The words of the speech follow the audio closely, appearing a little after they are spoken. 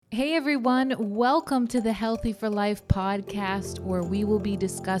Hey everyone, welcome to the Healthy for Life podcast, where we will be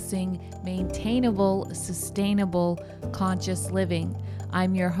discussing maintainable, sustainable, conscious living.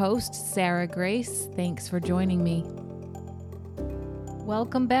 I'm your host, Sarah Grace. Thanks for joining me.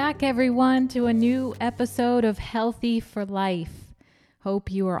 Welcome back, everyone, to a new episode of Healthy for Life.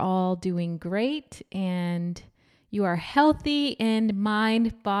 Hope you are all doing great and you are healthy in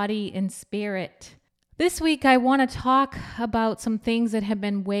mind, body, and spirit. This week, I want to talk about some things that have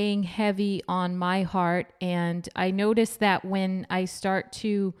been weighing heavy on my heart. And I notice that when I start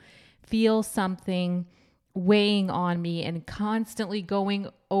to feel something weighing on me and constantly going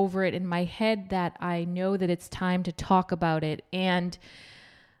over it in my head, that I know that it's time to talk about it. And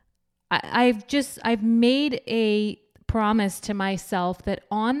I've made a promise to myself that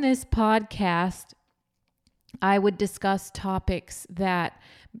on this podcast, I would discuss topics that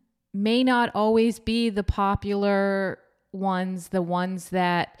may not always be the popular ones, the ones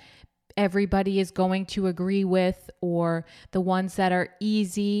that everybody is going to agree with, or the ones that are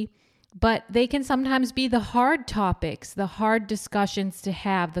easy, but they can sometimes be the hard topics, the hard discussions to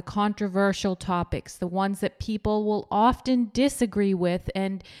have, the controversial topics, the ones that people will often disagree with,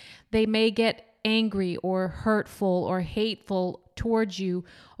 and they may get angry or hurtful or hateful towards you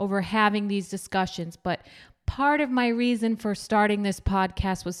over having these discussions. But part of my reason for starting this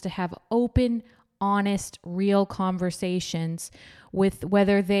podcast was to have open, honest, real conversations with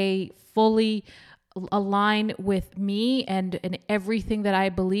whether they fully align with me and everything that I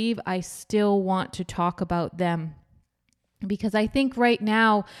believe. I still want to talk about them because I think right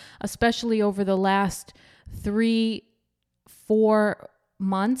now, especially over the last 3-4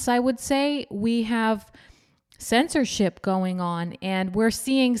 months, I would say, we have censorship going on, and we're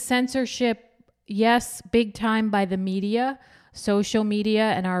seeing censorship, yes, big time by the media, social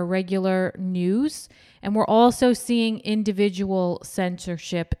media, and our regular news. And we're also seeing individual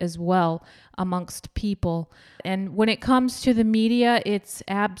censorship as well amongst people. And when it comes to the media, it's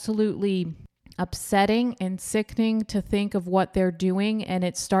absolutely upsetting and sickening to think of what they're doing. And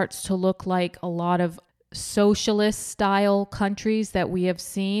it starts to look like a lot of socialist style countries that we have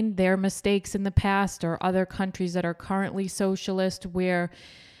seen their mistakes in the past, or other countries that are currently socialist, where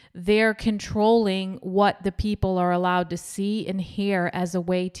they're controlling what the people are allowed to see and hear as a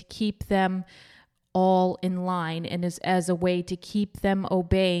way to keep them all in line and as a way to keep them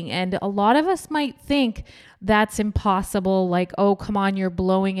obeying. And a lot of us might think that's impossible, like, oh, come on, you're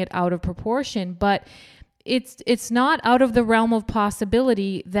blowing it out of proportion. But it's not out of the realm of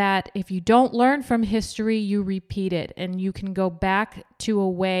possibility that if you don't learn from history, you repeat it, and you can go back to a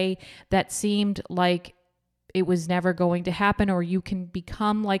way that seemed like it was never going to happen, or you can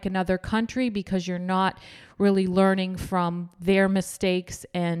become like another country because you're not really learning from their mistakes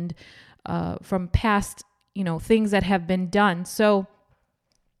and from past, things that have been done. So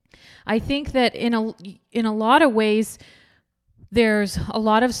I think that in a lot of ways, there's a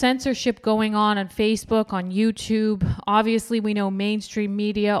lot of censorship going on Facebook, on YouTube. Obviously, we know mainstream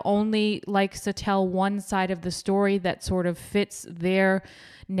media only likes to tell one side of the story that sort of fits their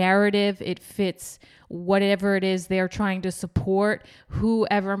narrative. It fits whatever it is they're trying to support.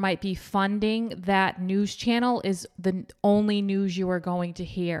 Whoever might be funding that news channel is the only news you are going to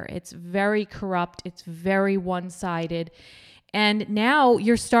hear. It's very corrupt. It's very one-sided. And now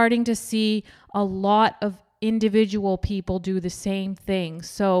you're starting to see a lot of individual people do the same thing.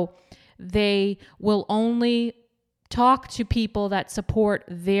 So they will only talk to people that support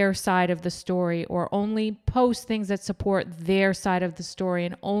their side of the story, or only post things that support their side of the story,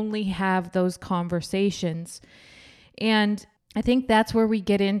 and only have those conversations. And I think that's where we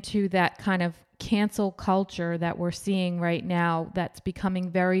get into that kind of cancel culture that we're seeing right now that's becoming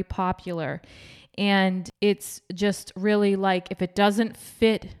very popular. And it's just really like, if it doesn't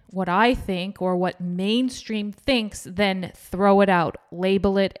fit what I think or what mainstream thinks, then throw it out.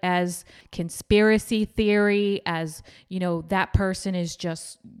 Label it as conspiracy theory, as, that person is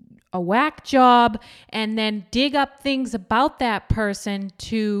just a whack job, and then dig up things about that person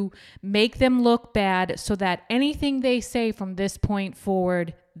to make them look bad, so that anything they say from this point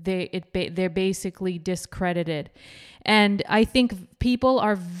forward, they're basically discredited. And I think people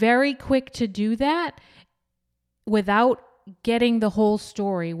are very quick to do that without getting the whole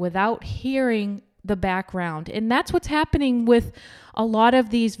story, without hearing the background. And that's what's happening with a lot of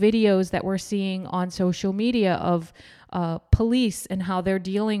these videos that we're seeing on social media of police and how they're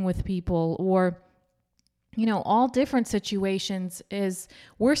dealing with people, or all different situations. Is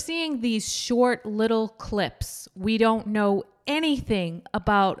we're seeing these short little clips. We don't know anything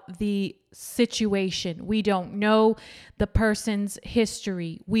about the situation. We don't know the person's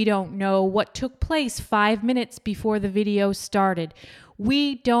history. We don't know what took place 5 minutes before the video started.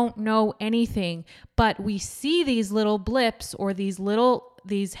 We don't know anything, but we see these little blips or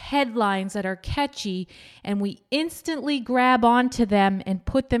these headlines that are catchy, and we instantly grab onto them and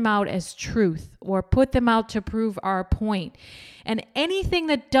put them out as truth or put them out to prove our point. And anything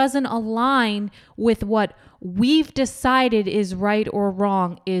that doesn't align with what we've decided is right or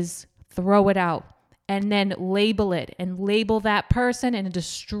wrong is throw it out and then label it and label that person and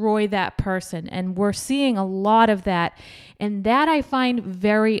destroy that person. And we're seeing a lot of that. And that I find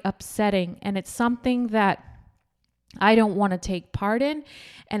very upsetting. And it's something that I don't want to take part in.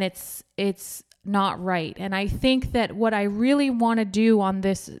 And it's not right. And I think that what I really want to do on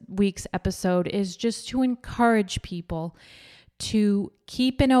this week's episode is just to encourage people to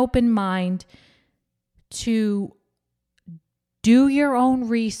keep an open mind, to do your own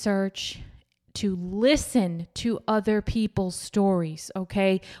research, to listen to other people's stories,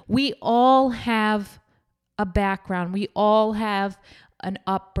 okay? We all have a background. We all have an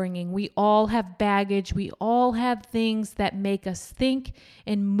upbringing. We all have baggage. We all have things that make us think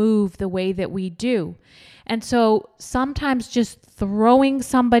and move the way that we do. And so sometimes just throwing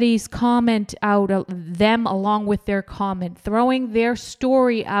somebody's comment out, them along with their comment, throwing their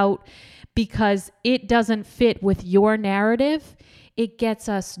story out because it doesn't fit with your narrative, it gets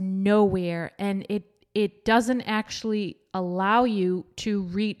us nowhere, and it doesn't actually allow you to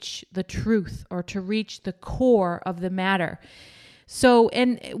reach the truth or to reach the core of the matter. So,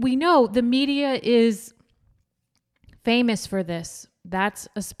 and we know the media is famous for this. That's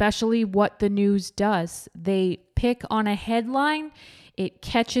especially what the news does. They pick on a headline, it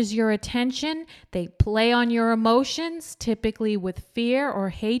catches your attention, they play on your emotions, typically with fear or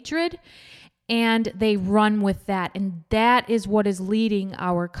hatred, and they run with that. And that is what is leading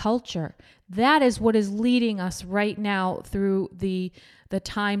our culture. That is what is leading us right now through the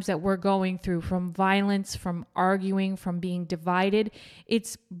times that we're going through, from violence, from arguing, from being divided.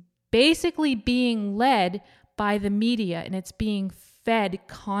 It's basically being led by the media, and it's being fed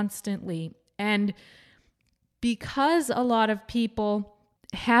constantly. And because a lot of people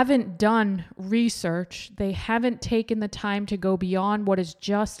haven't done research, they haven't taken the time to go beyond what is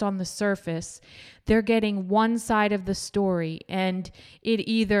just on the surface, they're getting one side of the story, and it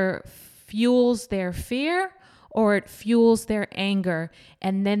either fuels their fear or it fuels their anger,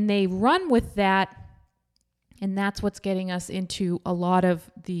 and then they run with that. And that's what's getting us into a lot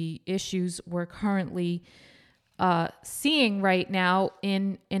of the issues we're currently seeing right now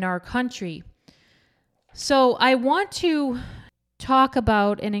in our country. So I want to talk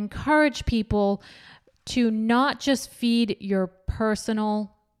about and encourage people to not just feed your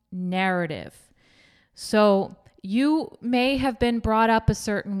personal narrative. So you may have been brought up a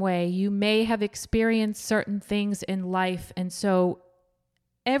certain way. You may have experienced certain things in life. And so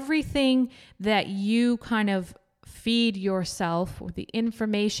everything that you kind of feed yourself, or the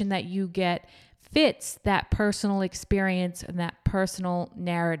information that you get, fits that personal experience and that personal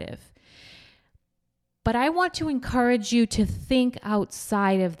narrative. But I want to encourage you to think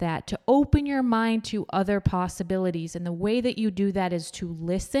outside of that, to open your mind to other possibilities. And the way that you do that is to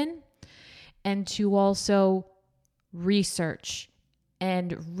listen and to also research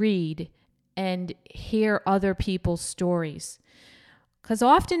and read and hear other people's stories. Because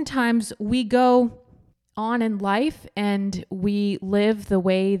oftentimes we go on in life and we live the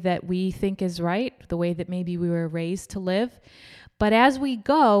way that we think is right, the way that maybe we were raised to live. But as we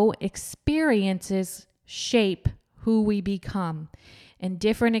go, experiences shape who we become, and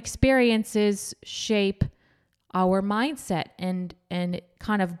different experiences shape our mindset and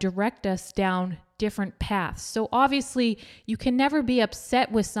kind of direct us down different paths. So obviously you can never be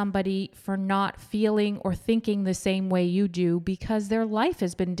upset with somebody for not feeling or thinking the same way you do, because their life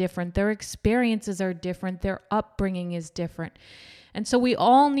has been different, their experiences are different, their upbringing is different. And so we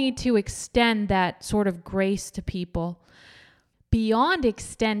all need to extend that sort of grace to people. Beyond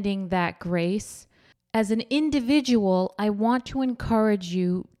extending that grace, as an individual, I want to encourage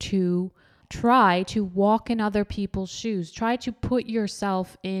you to try to walk in other people's shoes. Try to put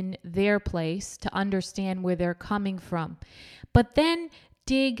yourself in their place to understand where they're coming from. But then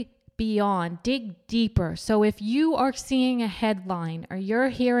dig beyond, dig deeper. So if you are seeing a headline or you're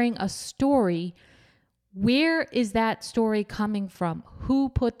hearing a story, where is that story coming from? Who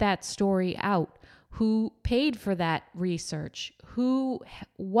put that story out? Who paid for that research?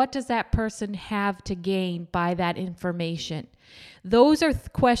 What does that person have to gain by that information? Those are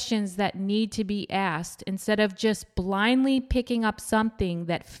questions that need to be asked, instead of just blindly picking up something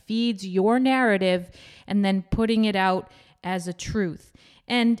that feeds your narrative and then putting it out as a truth.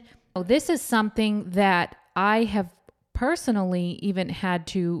 And This is something that I have personally even had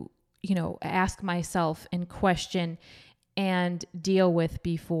to, ask myself and question and deal with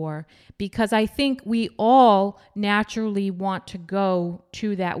before, because I think we all naturally want to go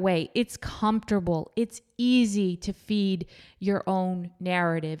to that way. It's comfortable. It's easy to feed your own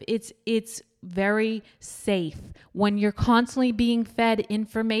narrative. It's very safe when you're constantly being fed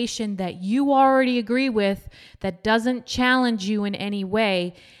information that you already agree with, that doesn't challenge you in any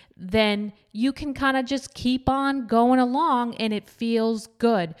way. Then you can kind of just keep on going along and it feels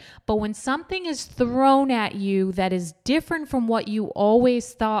good. But when something is thrown at you that is different from what you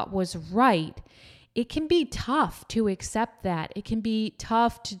always thought was right, it can be tough to accept that. It can be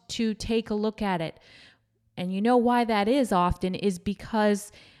tough to take a look at it. And you know why that is often is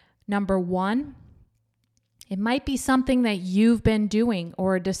because, number one, it might be something that you've been doing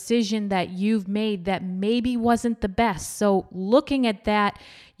or a decision that you've made that maybe wasn't the best. So looking at that,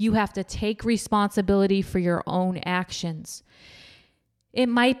 you have to take responsibility for your own actions. It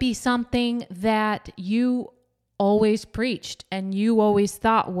might be something that you always preached and you always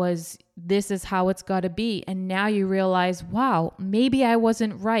thought was, this is how it's got to be. And now you realize, wow, maybe I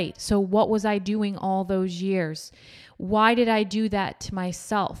wasn't right. So what was I doing all those years? Why did I do that to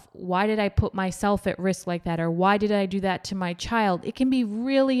myself? Why did I put myself at risk like that? Or why did I do that to my child? It can be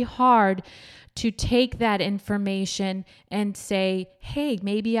really hard to take that information and say, hey,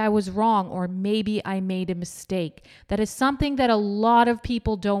 maybe I was wrong, or maybe I made a mistake. That is something that a lot of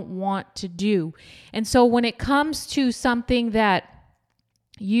people don't want to do. And so when it comes to something that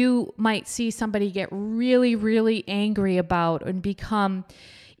you might see somebody get really, really angry about and become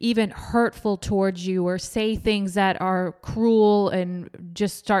even hurtful towards you, or say things that are cruel and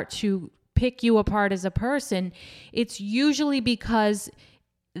just start to pick you apart as a person, it's usually because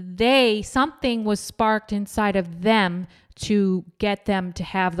something was sparked inside of them to get them to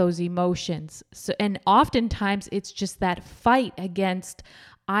have those emotions. So, and oftentimes it's just that fight against,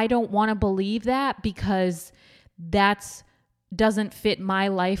 I don't want to believe that because that's doesn't fit my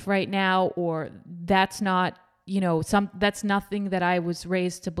life right now, or that's not, that's nothing that I was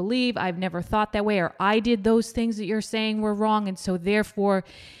raised to believe. I've never thought that way, or I did those things that you're saying were wrong. And so therefore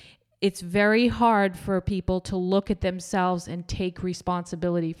it's very hard for people to look at themselves and take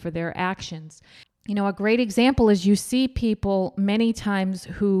responsibility for their actions. A great example is you see people many times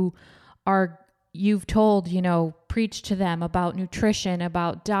who you've told, preach to them about nutrition,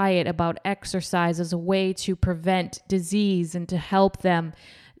 about diet, about exercise as a way to prevent disease and to help them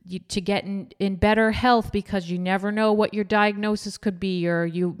to get in better health, because you never know what your diagnosis could be, or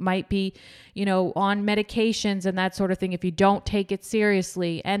you might be, on medications and that sort of thing if you don't take it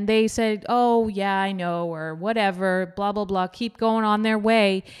seriously. And they said, oh yeah, I know, or whatever, blah, blah, blah, keep going on their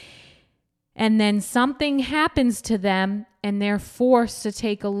way. And then something happens to them and they're forced to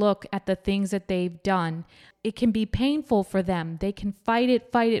take a look at the things that they've done. It can be painful for them. They can fight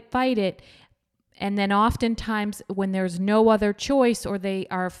it. And then oftentimes when there's no other choice, or they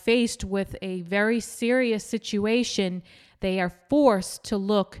are faced with a very serious situation, they are forced to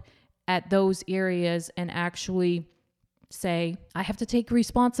look at those areas and actually say, I have to take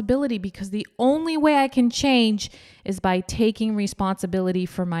responsibility, because the only way I can change is by taking responsibility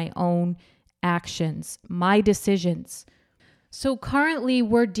for my own actions, my decisions. So currently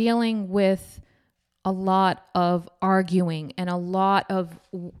we're dealing with a lot of arguing and a lot of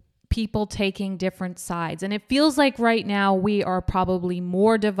people taking different sides. And it feels like right now we are probably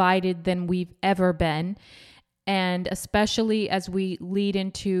more divided than we've ever been. And especially as we lead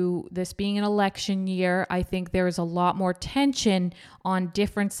into this being an election year, I think there is a lot more tension on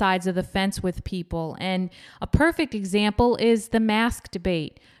different sides of the fence with people. And a perfect example is the mask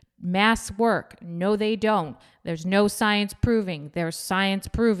debate. Masks work. No, they don't. There's no science proving. There's science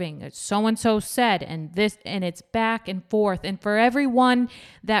proving. So-and-so said, and this, and it's back and forth. And for everyone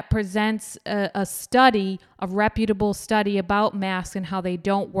that presents a study, a reputable study about masks and how they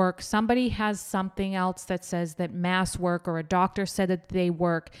don't work, somebody has something else that says that masks work, or a doctor said that they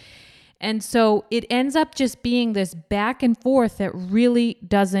work. And so it ends up just being this back and forth that really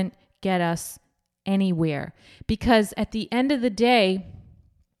doesn't get us anywhere. Because at the end of the day,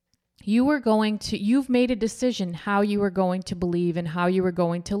 you've made a decision how you are going to believe and how you are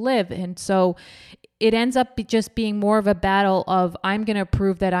going to live. And so it ends up just being more of a battle of, I'm going to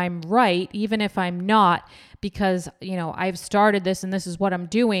prove that I'm right, even if I'm not, because, I've started this and this is what I'm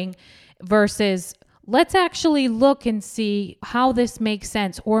doing, versus let's actually look and see how this makes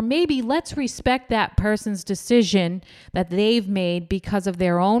sense. Or maybe let's respect that person's decision that they've made because of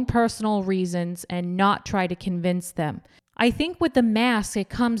their own personal reasons and not try to convince them. I think with the mask, it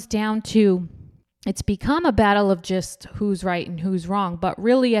comes down to it's become a battle of just who's right and who's wrong. But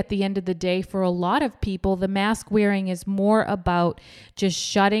really, at the end of the day, for a lot of people, the mask wearing is more about just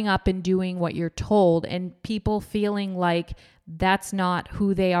shutting up and doing what you're told, and people feeling like that's not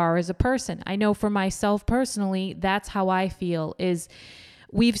who they are as a person. I know for myself personally, that's how I feel. Is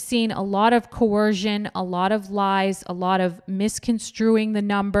we've seen a lot of coercion, a lot of lies, a lot of misconstruing the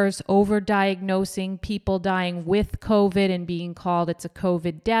numbers, overdiagnosing people dying with COVID and being called it's a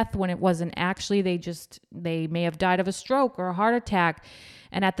COVID death when it wasn't actually. They may have died of a stroke or a heart attack,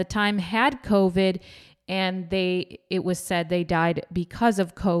 and at the time had COVID, and it was said they died because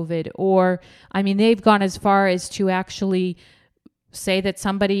of COVID. Or, I mean, they've gone as far as to actually say that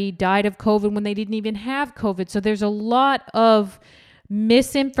somebody died of COVID when they didn't even have COVID. So there's a lot of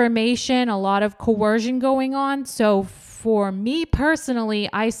misinformation, a lot of coercion going on. So for me personally,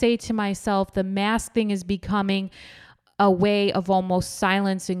 I say to myself, the mask thing is becoming a way of almost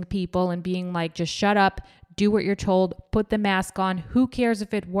silencing people and being like, just shut up, do what you're told, put the mask on. Who cares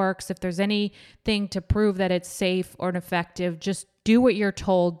if it works? If there's anything to prove that it's safe or effective, just do what you're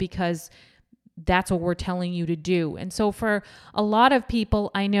told because that's what we're telling you to do. And so for a lot of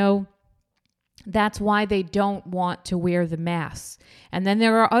people, I know that's why they don't want to wear the masks. And then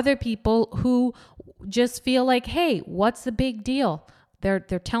there are other people who just feel like, hey, what's the big deal? They're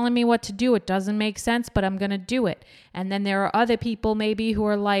telling me what to do. It doesn't make sense, but I'm going to do it. And then there are other people maybe who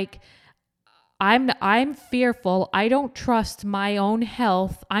are like, I'm fearful. I don't trust my own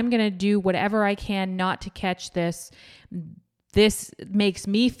health. I'm going to do whatever I can not to catch this. This makes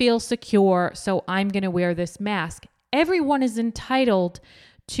me feel secure, so I'm going to wear this mask. Everyone is entitled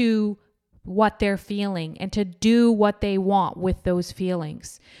to what they're feeling and to do what they want with those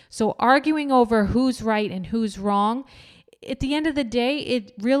feelings. So arguing over who's right and who's wrong, at the end of the day,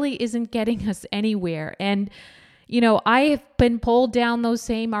 it really isn't getting us anywhere. And, I have been pulled down those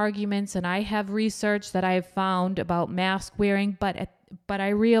same arguments, and I have research that I have found about mask wearing, but I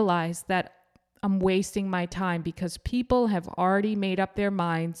realize that I'm wasting my time because people have already made up their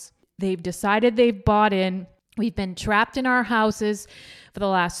minds. They've decided, they've bought in. We've been trapped in our houses for the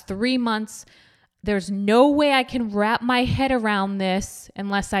last 3 months. There's no way I can wrap my head around this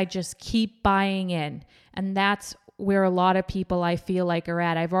unless I just keep buying in. And that's where a lot of people I feel like are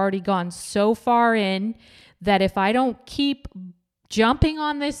at. I've already gone so far in that if I don't keep jumping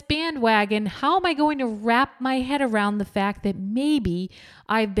on this bandwagon, how am I going to wrap my head around the fact that maybe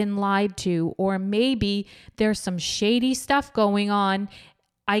I've been lied to, or maybe there's some shady stuff going on?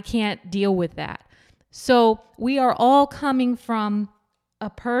 I can't deal with that. So we are all coming from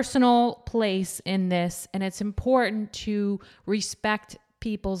a personal place in this, and it's important to respect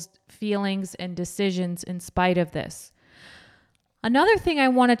people's feelings and decisions in spite of this. Another thing I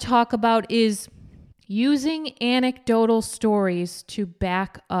want to talk about is using anecdotal stories to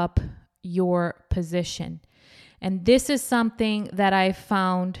back up your position. And this is something that I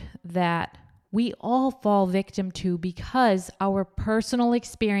found that we all fall victim to because our personal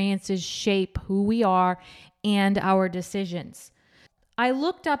experiences shape who we are and our decisions. I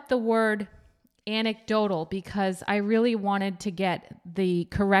looked up the word anecdotal because I really wanted to get the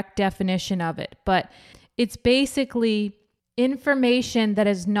correct definition of it, but it's basically information that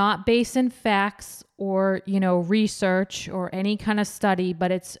is not based in facts or, research or any kind of study,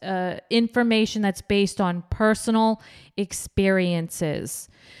 but it's information that's based on personal experiences.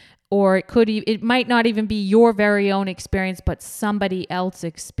 Or it might not even be your very own experience, but somebody else's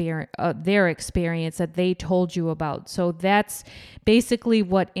experience, their experience that they told you about. So that's basically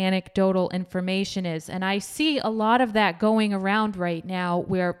what anecdotal information is. And I see a lot of that going around right now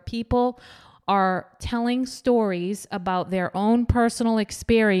where people are telling stories about their own personal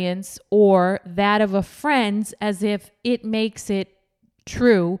experience or that of a friend's as if it makes it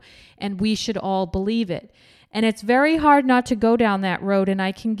true and we should all believe it. And it's very hard not to go down that road. And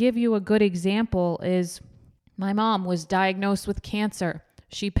I can give you a good example is my mom was diagnosed with cancer.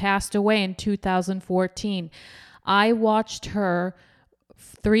 She passed away in 2014. I watched her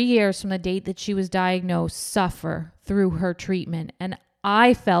 3 years from the date that she was diagnosed suffer through her treatment. And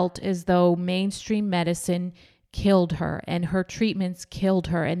I felt as though mainstream medicine killed her and her treatments killed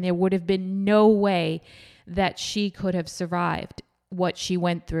her. And there would have been no way that she could have survived what she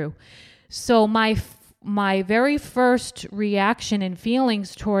went through. So my very first reaction and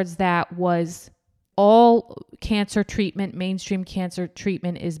feelings towards that was all cancer treatment, mainstream cancer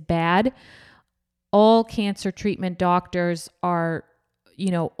treatment is bad. All cancer treatment doctors are,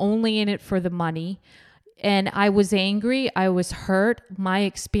 only in it for the money. And I was angry. I was hurt. My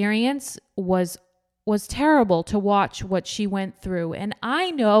experience was terrible to watch what she went through. And I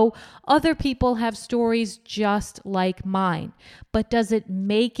know other people have stories just like mine, but does it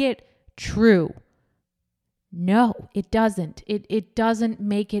make it true? No, it doesn't. It doesn't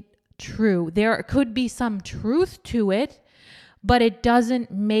make it true. There could be some truth to it, but it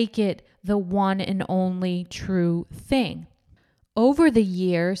doesn't make it the one and only true thing. Over the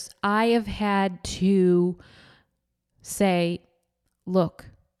years, I have had to say, look,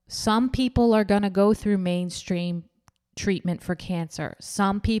 some people are going to go through mainstream treatment for cancer.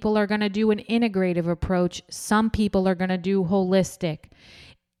 Some people are going to do an integrative approach. Some people are going to do holistic.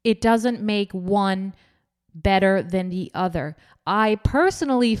 It doesn't make one better than the other. I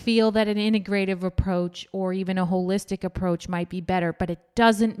personally feel that an integrative approach or even a holistic approach might be better, but it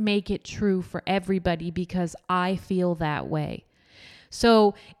doesn't make it true for everybody because I feel that way.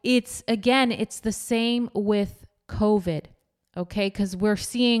 So it's the same with COVID, okay? Because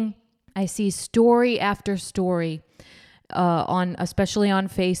I see story after story especially on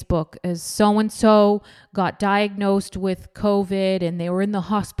Facebook, as so-and-so got diagnosed with COVID and they were in the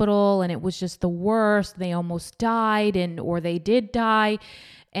hospital and it was just the worst. They almost died or they did die.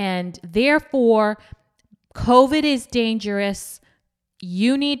 And therefore, COVID is dangerous.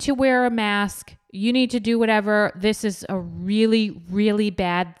 You need to wear a mask. You need to do whatever. This is a really, really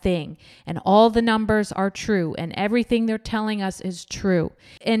bad thing. And all the numbers are true. And everything they're telling us is true.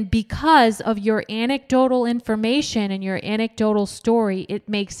 And because of your anecdotal information and your anecdotal story, it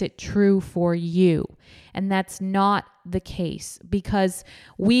makes it true for you. And that's not the case, because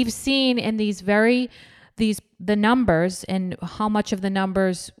we've seen in the numbers and how much of the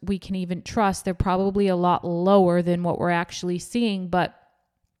numbers we can even trust, they're probably a lot lower than what we're actually seeing. But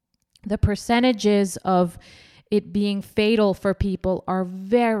the percentages of it being fatal for people are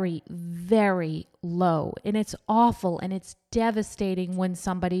very, very low. And it's awful and it's devastating when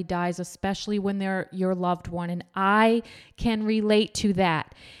somebody dies, especially when they're your loved one. And I can relate to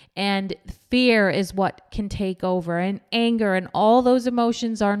that. And fear is what can take over, and anger, and all those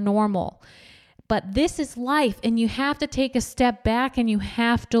emotions are normal. But this is life, and you have to take a step back and you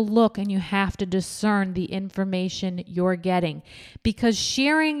have to look and you have to discern the information you're getting. Because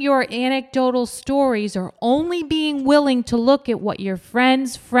sharing your anecdotal stories or only being willing to look at what your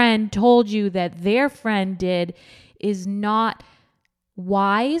friend's friend told you that their friend did is not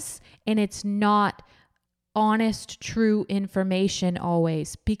wise, and it's not honest, true information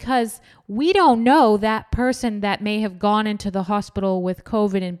always, because we don't know that person that may have gone into the hospital with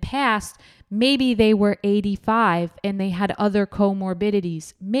COVID in past. Maybe they were 85 and they had other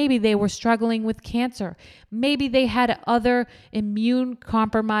comorbidities. Maybe they were struggling with cancer. Maybe they had other immune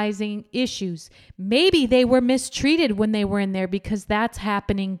compromising issues. Maybe they were mistreated when they were in there, because that's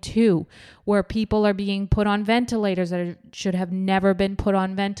happening too, where people are being put on ventilators that should have never been put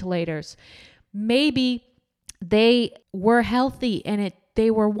on ventilators. Maybe they were healthy and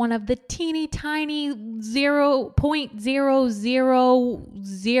they were one of the teeny tiny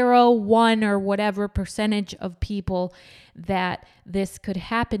 0.0001 or whatever percentage of people that this could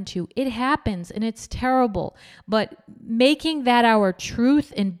happen to. It happens and it's terrible. But making that our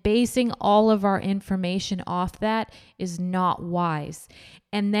truth and basing all of our information off that is not wise.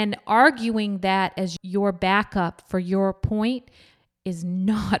 And then arguing that as your backup for your point is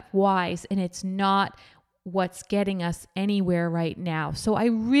not wise, and it's not what's getting us anywhere right now. So I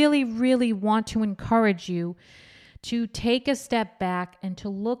really, really want to encourage you to take a step back and to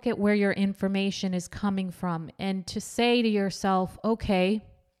look at where your information is coming from, and to say to yourself, okay,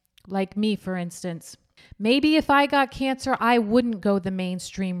 like me, for instance, maybe if I got cancer, I wouldn't go the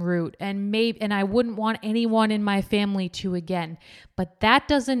mainstream route, and I wouldn't want anyone in my family to again. But that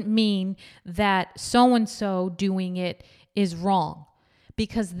doesn't mean that so-and-so doing it is wrong,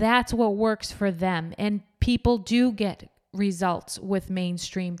 because that's what works for them. And people do get results with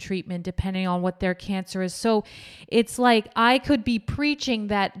mainstream treatment depending on what their cancer is. So it's like I could be preaching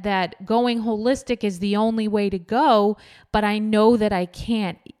that going holistic is the only way to go, but I know that I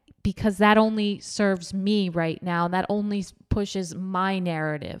can't, because that only serves me right now. That only pushes my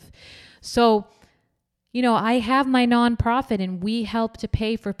narrative. So, I have my nonprofit, and we help to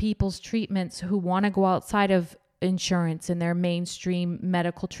pay for people's treatments who want to go outside of insurance and their mainstream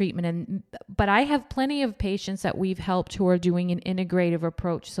medical treatment. But I have plenty of patients that we've helped who are doing an integrative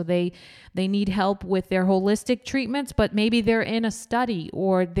approach. So they need help with their holistic treatments, but maybe they're in a study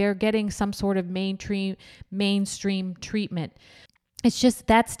or they're getting some sort of mainstream treatment. It's just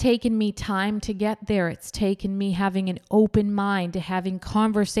that's taken me time to get there. It's taken me having an open mind, to having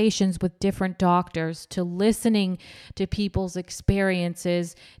conversations with different doctors, to listening to people's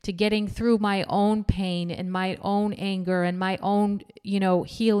experiences, to getting through my own pain and my own anger and my own,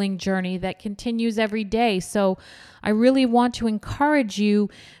 healing journey that continues every day. So I really want to encourage you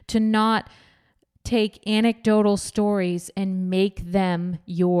to not take anecdotal stories and make them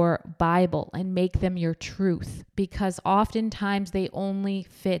your Bible and make them your truth, because oftentimes they only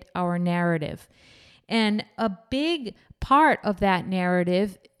fit our narrative. And a big part of that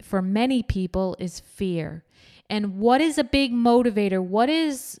narrative for many people is fear. And what is a big motivator? What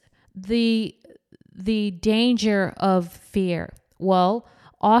is the danger of fear? Well,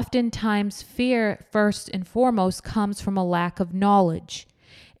 oftentimes fear, first and foremost, comes from a lack of knowledge.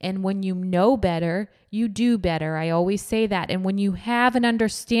 And when you know better, you do better. I always say that. And when you have an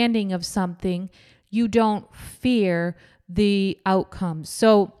understanding of something, you don't fear the outcomes.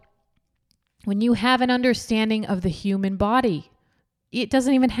 So when you have an understanding of the human body, it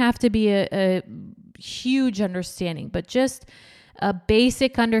doesn't even have to be a huge understanding, but just a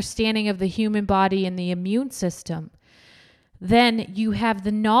basic understanding of the human body and the immune system, then you have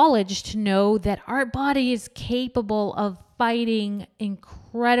the knowledge to know that our body is capable of fighting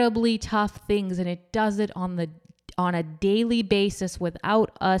incredibly tough things, and it does it on a daily basis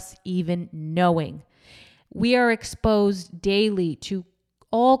without us even knowing. We are exposed daily to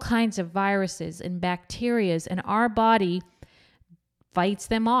all kinds of viruses and bacteria, and our body fights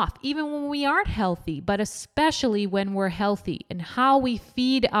them off, even when we aren't healthy, but especially when we're healthy. And how we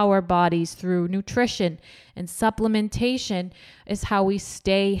feed our bodies through nutrition and supplementation is how we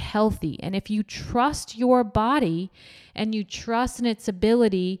stay healthy. And if you trust your body and you trust in its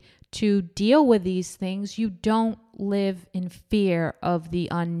ability to deal with these things, you don't live in fear of the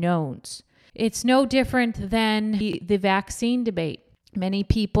unknowns. It's no different than the vaccine debate. Many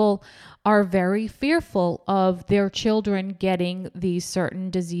people are very fearful of their children getting these certain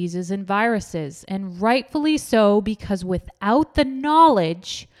diseases and viruses, and rightfully so, because without the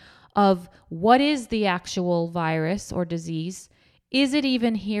knowledge of what is the actual virus or disease, is it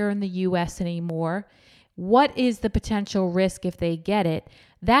even here in the US anymore? What is the potential risk if they get it?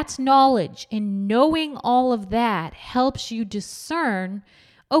 That's knowledge, and knowing all of that helps you discern,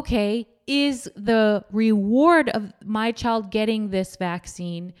 okay, is the reward of my child getting this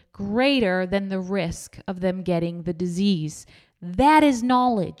vaccine greater than the risk of them getting the disease? That is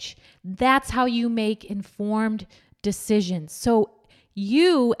knowledge. That's how you make informed decisions. So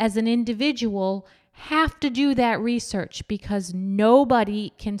you as an individual have to do that research, because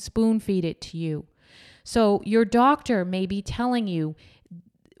nobody can spoon feed it to you. So your doctor may be telling you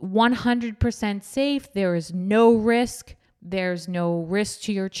 100% safe, there is no risk. There's no risk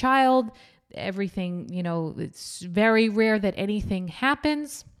to your child. Everything, it's very rare that anything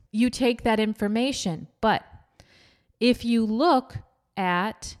happens. You take that information. But if you look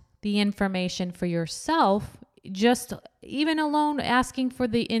at the information for yourself, just even alone asking for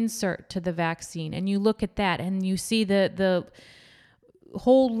the insert to the vaccine, and you look at that and you see the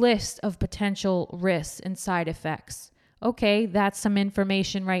whole list of potential risks and side effects. Okay, that's some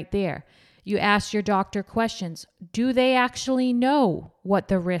information right there. You ask your doctor questions. Do they actually know what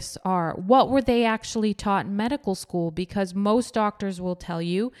the risks are? What were they actually taught in medical school? Because most doctors will tell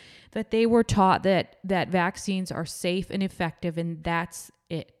you that they were taught that vaccines are safe and effective, and that's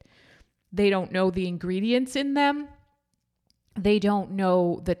it. They don't know the ingredients in them. They don't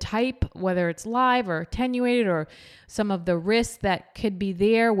know the type, whether it's live or attenuated, or some of the risks that could be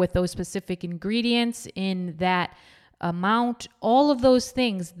there with those specific ingredients in that amount. All of those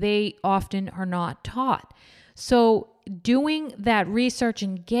things they often are not taught. So doing that research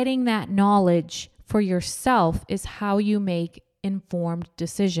and getting that knowledge for yourself is how you make informed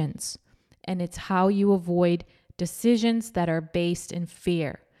decisions. And it's how you avoid decisions that are based in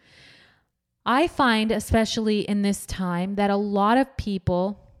fear. I find, especially in this time, that a lot of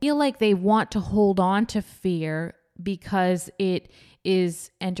people feel like they want to hold on to fear because it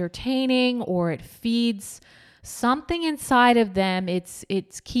is entertaining or it feeds something inside of them. It's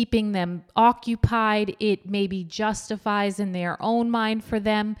keeping them occupied. It maybe justifies in their own mind for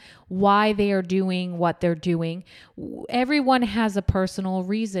them why they are doing what they're doing. Everyone has a personal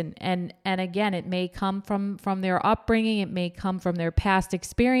reason, and again, it may come from their upbringing. It may come from their past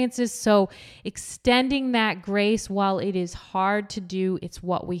experiences. So extending that grace, while it is hard to do, it's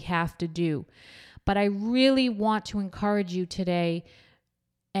what we have to do. But I really want to encourage you today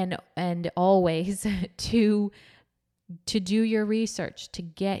and always to do your research, to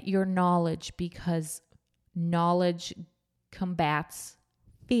get your knowledge, because knowledge combats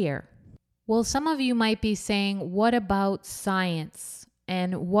fear. Well, some of you might be saying, what about science?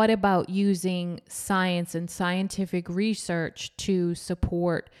 And what about using science and scientific research to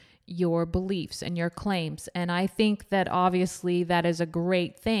support your beliefs and your claims. And I think that obviously that is a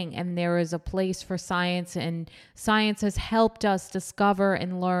great thing. And there is a place for science, and science has helped us discover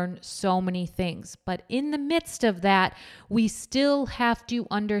and learn so many things. But in the midst of that, we still have to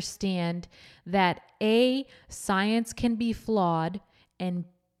understand that A, science can be flawed, and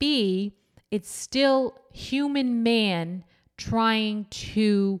B, it's still human man trying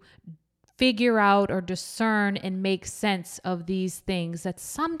to figure out or discern and make sense of these things that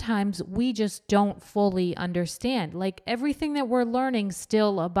sometimes we just don't fully understand. Like everything that we're learning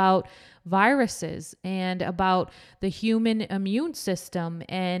still about viruses and about the human immune system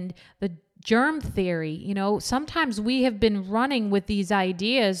and the germ theory. You know, sometimes we have been running with these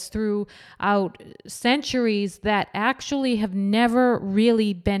ideas throughout centuries that actually have never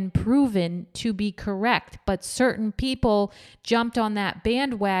really been proven to be correct. But certain people jumped on that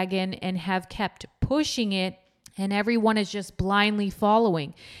bandwagon and have kept pushing it, and everyone is just blindly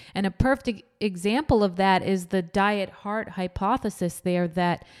following. And a perfect example of that is the diet heart hypothesis there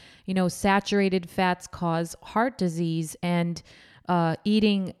that, you know, saturated fats cause heart disease, and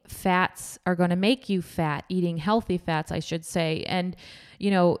eating fats are going to make you fat, eating healthy fats, I should say. And,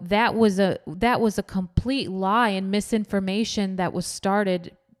 you know, that was a complete lie and misinformation that was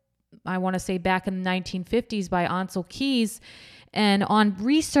started, I want to say back in the 1950s by Ancel Keys, and on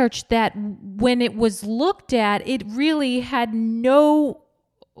research that when it was looked at, it really had no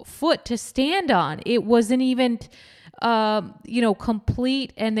foot to stand on. It wasn't even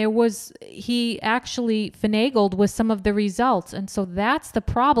complete. And he actually finagled with some of the results. And so that's the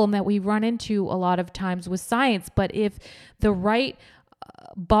problem that we run into a lot of times with science. But if the right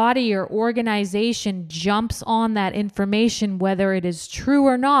body or organization jumps on that information, whether it is true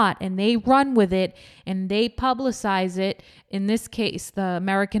or not, and they run with it and they publicize it, in this case, the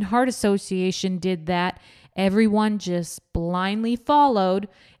American Heart Association did that, everyone just blindly followed,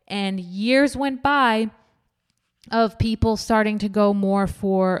 and years went by of people starting to go more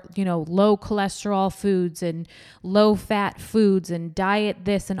for, you know, low cholesterol foods and low fat foods and diet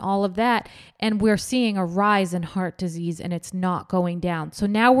this and all of that. And we're seeing a rise in heart disease, and it's not going down. So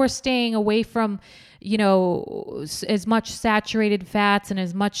now we're staying away from, you know, as much saturated fats and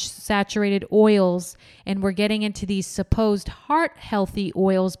as much saturated oils, and we're getting into these supposed heart healthy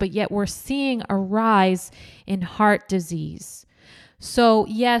oils, but yet we're seeing a rise in heart disease. So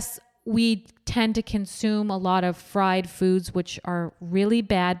yes, we tend to consume a lot of fried foods, which are really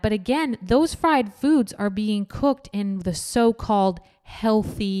bad. But again, those fried foods are being cooked in the so-called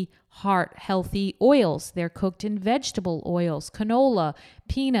healthy oils. They're cooked in vegetable oils, canola,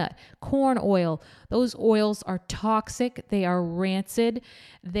 peanut, corn oil. Those oils are toxic. They are rancid.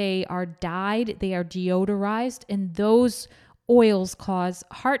 They are dyed. They are deodorized. And those oils cause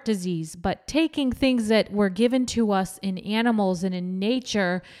heart disease. But taking things that were given to us in animals and in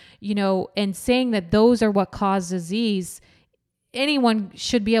nature, you know, and saying that those are what cause disease, anyone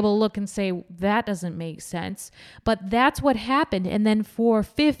should be able to look and say, that doesn't make sense. But that's what happened. And then for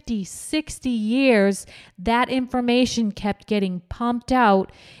 50, 60 years, that information kept getting pumped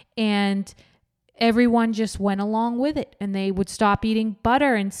out, and everyone just went along with it, and they would stop eating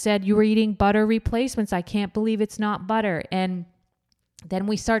butter and said, you were eating butter replacements. I can't believe it's not butter. And then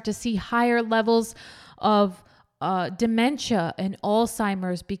we start to see higher levels of dementia and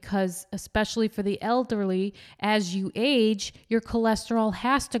Alzheimer's, because especially for the elderly, as you age, your cholesterol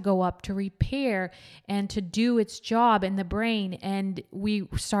has to go up to repair and to do its job in the brain. And we're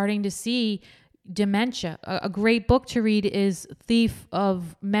starting to see dementia. A great book to read is Thief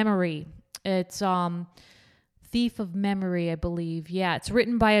of Memory. It's Thief of Memory, I believe. Yeah, it's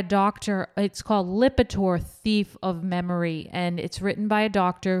written by a doctor. It's called Lipitor, Thief of Memory. And it's written by a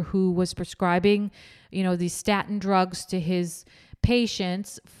doctor who was prescribing, you know, these statin drugs to his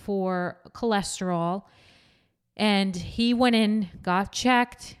patients for cholesterol. And he went in, got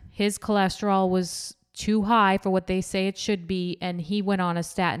checked. His cholesterol was too high for what they say it should be. And he went on a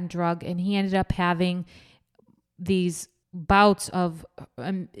statin drug, and he ended up having these bouts of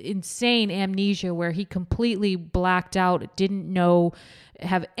insane amnesia where he completely blacked out, didn't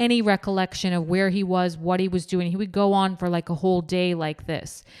have any recollection of where he was, what he was doing. He would go on for like a whole day like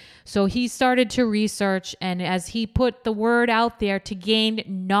this. So he started to research, and as he put the word out there to gain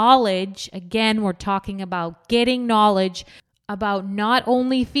knowledge, again, we're talking about getting knowledge about not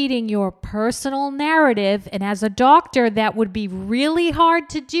only feeding your personal narrative, and as a doctor, that would be really hard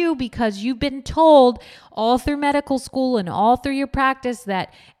to do because you've been told all through medical school and all through your practice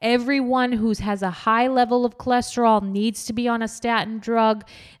that everyone who has a high level of cholesterol needs to be on a statin drug.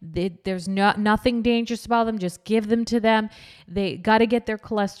 There's nothing dangerous about them. Just give them to them. They got to get their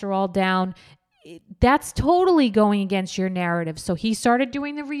cholesterol down. that's totally going against your narrative. So he started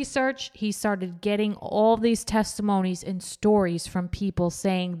doing the research. He started getting all these testimonies and stories from people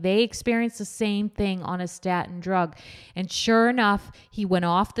saying they experienced the same thing on a statin drug. And sure enough, he went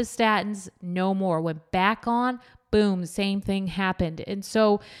off the statins, no more, went back on, boom, same thing happened. And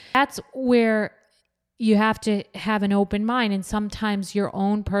so that's where you have to have an open mind. And sometimes your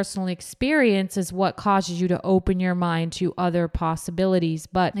own personal experience is what causes you to open your mind to other possibilities.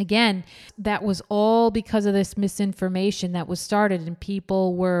 But again, that was all because of this misinformation that was started, and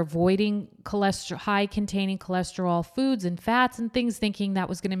people were avoiding high containing cholesterol foods and fats and things, thinking that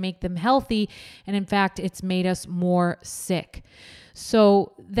was going to make them healthy. And in fact, it's made us more sick.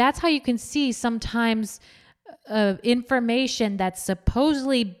 So that's how you can see sometimes information that's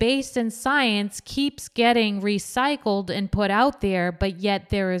supposedly based in science keeps getting recycled and put out there, but yet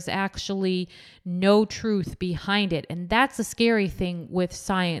there is actually no truth behind it. And that's a scary thing with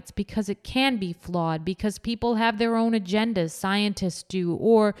science, because it can be flawed, because people have their own agendas, scientists do.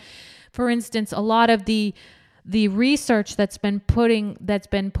 Or, for instance, a lot of the research that's been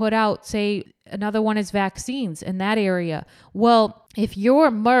put out, say another one is vaccines in that area. Well, if you're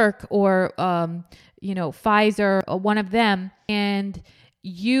Merck or Pfizer, or one of them, and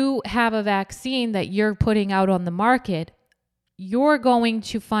you have a vaccine that you're putting out on the market, you're going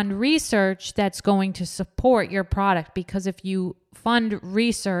to fund research that's going to support your product. Because if you fund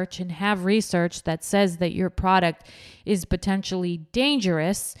research and have research that says that your product is potentially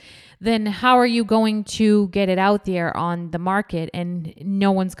dangerous, then how are you going to get it out there on the market, and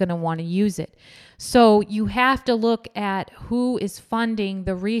no one's going to want to use it? So you have to look at who is funding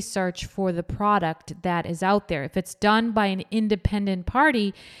the research for the product that is out there. If it's done by an independent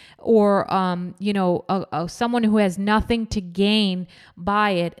party, or someone who has nothing to gain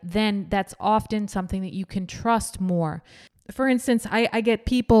by it, then that's often something that you can trust more. For instance, I get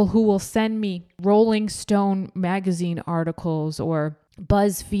people who will send me Rolling Stone magazine articles, or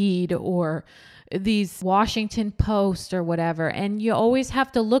BuzzFeed, or these Washington Post or whatever. And you always have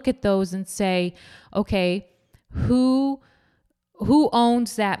to look at those and say, okay, who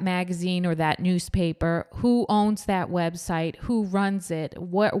owns that magazine or that newspaper? Who owns that website? Who runs it?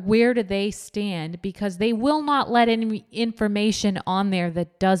 Where do they stand? Because they will not let any information on there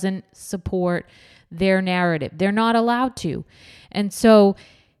that doesn't support their narrative. They're not allowed to. And so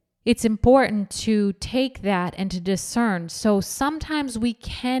it's important to take that and to discern. So sometimes we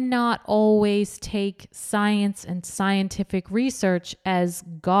cannot always take science and scientific research as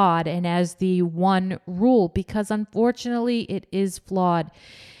God and as the one rule, because unfortunately it is flawed.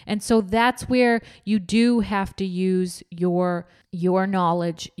 And so that's where you do have to use your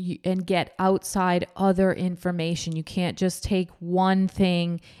knowledge and get outside other information. You can't just take one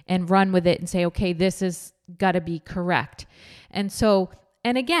thing and run with it and say, okay, this has got to be correct. And so,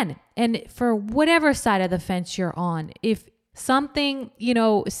 and again, and for whatever side of the fence you're on, if something,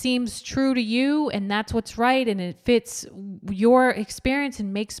 seems true to you and that's what's right and it fits your experience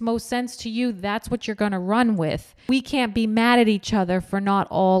and makes most sense to you, that's what you're going to run with. We can't be mad at each other for not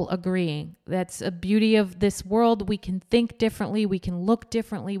all agreeing. That's a beauty of this world. We can think differently, we can look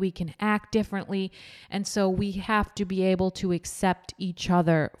differently, we can act differently. And so we have to be able to accept each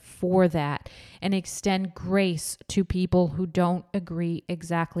other for that and extend grace to people who don't agree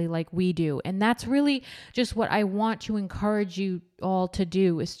exactly like we do. And that's really just what I want to encourage you all to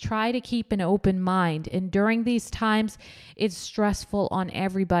do, is try to keep an open mind. And during these times, it's stressful on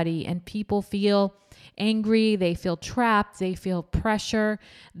everybody, and people feel angry, they feel trapped, they feel pressure,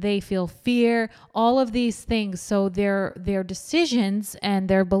 they feel fear, all of these things. So their decisions and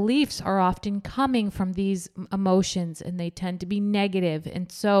their beliefs are often coming from these emotions, and they tend to be negative.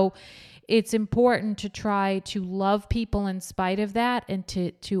 And so it's important to try to love people in spite of that, and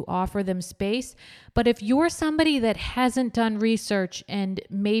to offer them space. But if you're somebody that hasn't done research and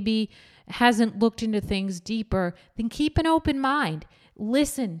maybe hasn't looked into things deeper, then keep an open mind.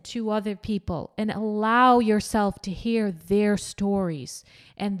 Listen to other people and allow yourself to hear their stories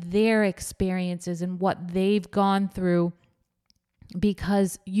and their experiences and what they've gone through,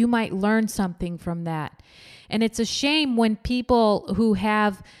 because you might learn something from that. And it's a shame when people who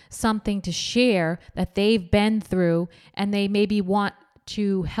have something to share that they've been through, and they maybe want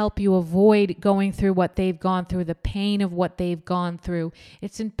to help you avoid going through what they've gone through, the pain of what they've gone through.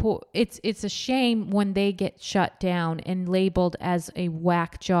 It's a shame when they get shut down and labeled as a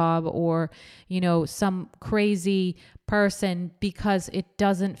whack job, or, some crazy person, because it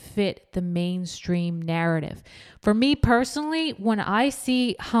doesn't fit the mainstream narrative. For me personally, when I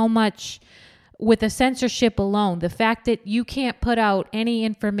see how much with the censorship alone, the fact that you can't put out any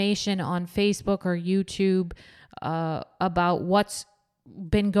information on Facebook or YouTube about what's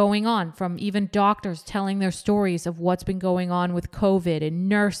been going on, from even doctors telling their stories of what's been going on with COVID, and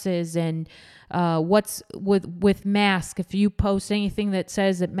nurses, and what's with masks. If you post anything that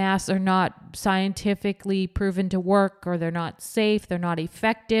says that masks are not scientifically proven to work, or they're not safe, they're not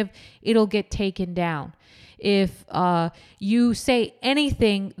effective, it'll get taken down. If you say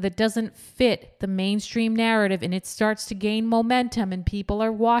anything that doesn't fit the mainstream narrative and it starts to gain momentum and people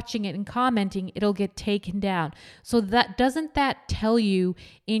are watching it and commenting, it'll get taken down. So doesn't that tell you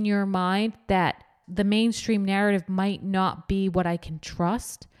in your mind that the mainstream narrative might not be what I can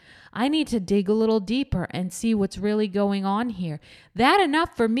trust? I need to dig a little deeper and see what's really going on here. That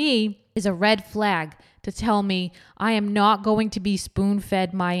enough for me is a red flag to tell me I am not going to be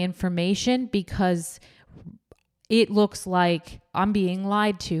spoon-fed my information, because it looks like I'm being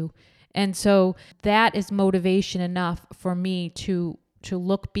lied to. And so that is motivation enough for me to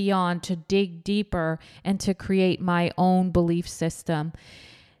look beyond, to dig deeper, and to create my own belief system.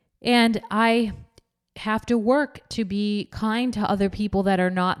 And I have to work to be kind to other people that are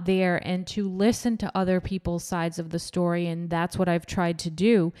not there, and to listen to other people's sides of the story. And that's what I've tried to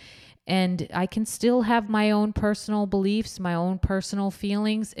do. And I can still have my own personal beliefs, my own personal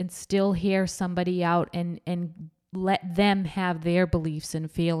feelings, and still hear somebody out and let them have their beliefs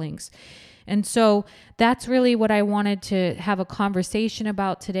and feelings. And so that's really what I wanted to have a conversation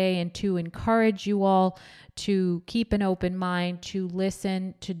about today, and to encourage you all to keep an open mind, to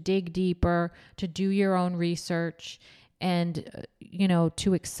listen, to dig deeper, to do your own research, and,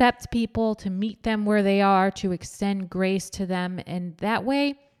 to accept people, to meet them where they are, to extend grace to them. And that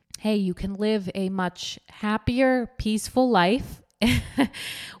way, hey, you can live a much happier, peaceful life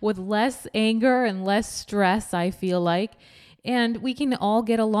with less anger and less stress, I feel like. And we can all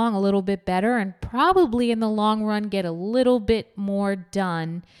get along a little bit better, and probably in the long run get a little bit more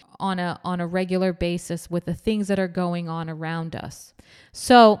done on a regular basis with the things that are going on around us.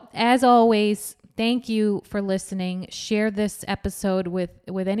 So, as always, thank you for listening. Share this episode with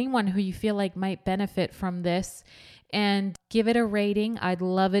anyone who you feel like might benefit from this, and give it a rating. I'd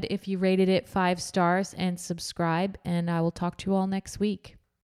love it if you rated it 5 stars, and subscribe, and I will talk to you all next week.